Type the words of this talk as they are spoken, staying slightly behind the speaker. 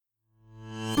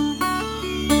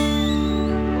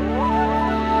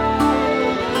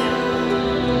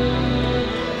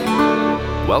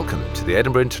Welcome to the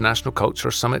Edinburgh International Culture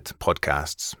Summit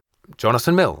podcasts.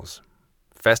 Jonathan Mills,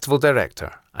 Festival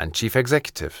Director and Chief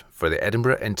Executive for the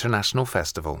Edinburgh International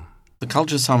Festival. The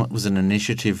Culture Summit was an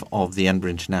initiative of the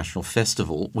Edinburgh International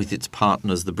Festival with its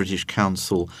partners, the British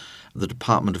Council, the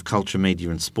Department of Culture, Media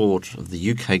and Sport of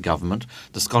the UK Government,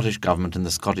 the Scottish Government and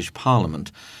the Scottish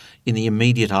Parliament in the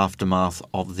immediate aftermath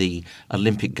of the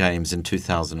Olympic Games in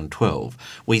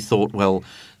 2012. We thought, well,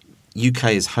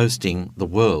 UK is hosting the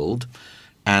world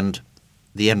and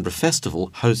the Edinburgh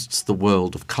Festival hosts the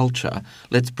world of culture.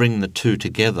 Let's bring the two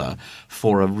together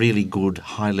for a really good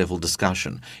high-level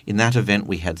discussion. In that event,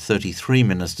 we had 33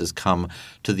 ministers come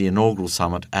to the inaugural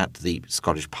summit at the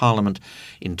Scottish Parliament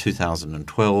in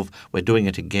 2012. We're doing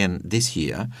it again this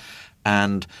year.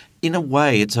 And in a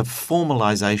way, it's a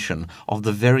formalisation of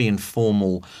the very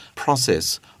informal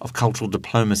process of cultural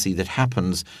diplomacy that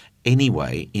happens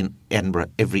anyway in Edinburgh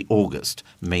every August,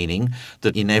 meaning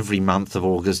that in every month of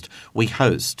August we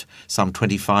host some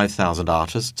 25,000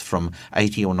 artists from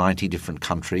 80 or 90 different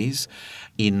countries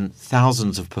in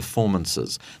thousands of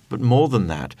performances. But more than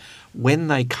that, when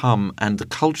they come and the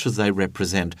cultures they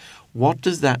represent, what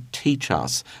does that teach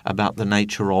us about the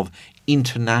nature of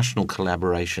international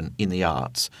collaboration in the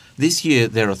arts? This year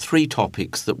there are three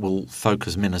topics that will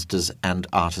focus ministers' and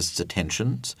artists'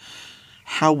 attentions.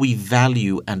 How we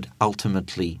value and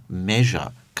ultimately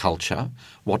measure culture.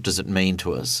 What does it mean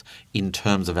to us in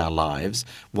terms of our lives?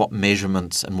 What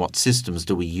measurements and what systems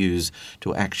do we use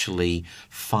to actually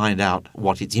find out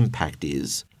what its impact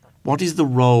is? What is the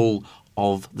role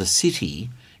of the city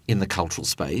in the cultural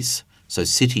space, so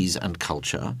cities and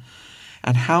culture?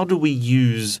 And how do we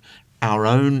use our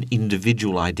own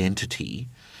individual identity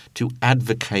to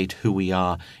advocate who we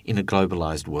are in a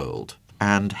globalised world?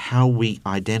 And how we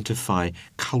identify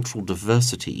cultural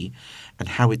diversity and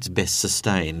how it's best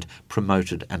sustained,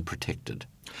 promoted and protected.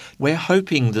 We're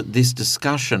hoping that this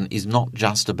discussion is not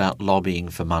just about lobbying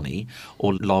for money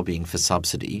or lobbying for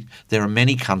subsidy. There are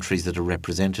many countries that are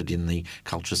represented in the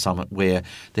Culture Summit where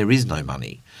there is no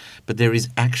money, but there is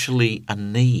actually a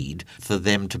need for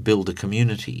them to build a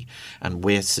community. And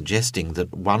we're suggesting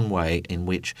that one way in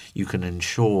which you can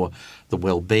ensure the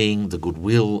well-being, the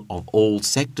goodwill of all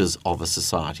sectors of a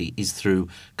society is through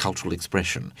cultural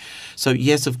expression. So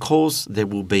yes, of course, there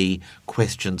will be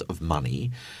questions of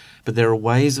money, but there are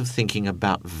ways of thinking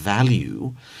about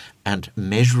value and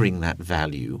measuring that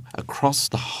value across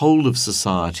the whole of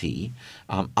society,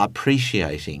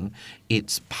 appreciating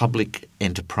its public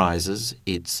enterprises,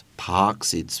 its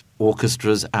parks, its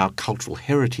orchestras, our cultural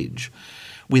heritage.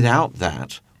 Without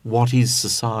that, what is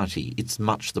society? It's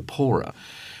much the poorer.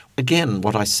 Again,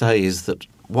 what I say is that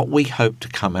what we hope to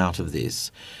come out of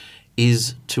this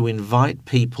is to invite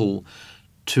people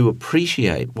to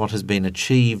appreciate what has been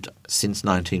achieved since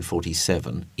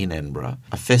 1947 in Edinburgh,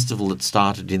 a festival that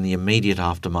started in the immediate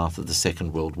aftermath of the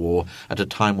Second World War at a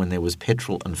time when there was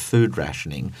petrol and food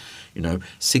rationing.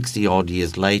 60-odd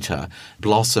years later,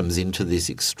 blossoms into this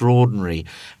extraordinary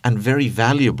and very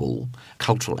valuable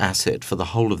cultural asset for the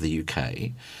whole of the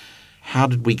UK. How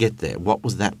did we get there? What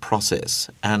was that process?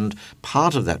 And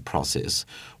part of that process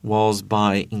was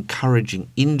by encouraging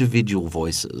individual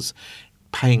voices,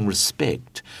 paying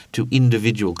respect to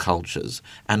individual cultures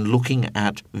and looking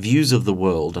at views of the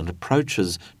world and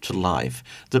approaches to life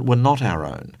that were not our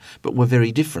own, but were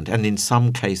very different and in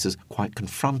some cases quite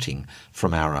confronting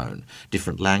from our own.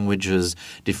 Different languages,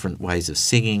 different ways of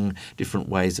singing, different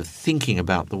ways of thinking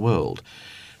about the world.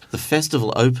 The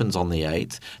festival opens on the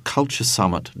 8th,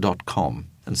 culturesummit.com.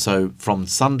 And so from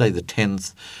Sunday the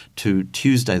 10th to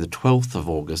Tuesday the 12th of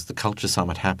August, the Culture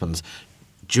Summit happens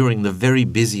during the very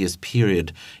busiest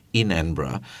period in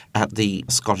Edinburgh at the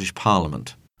Scottish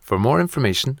Parliament. For more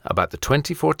information about the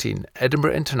 2014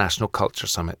 Edinburgh International Culture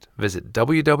Summit, visit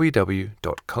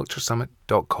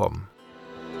www.culturesummit.com.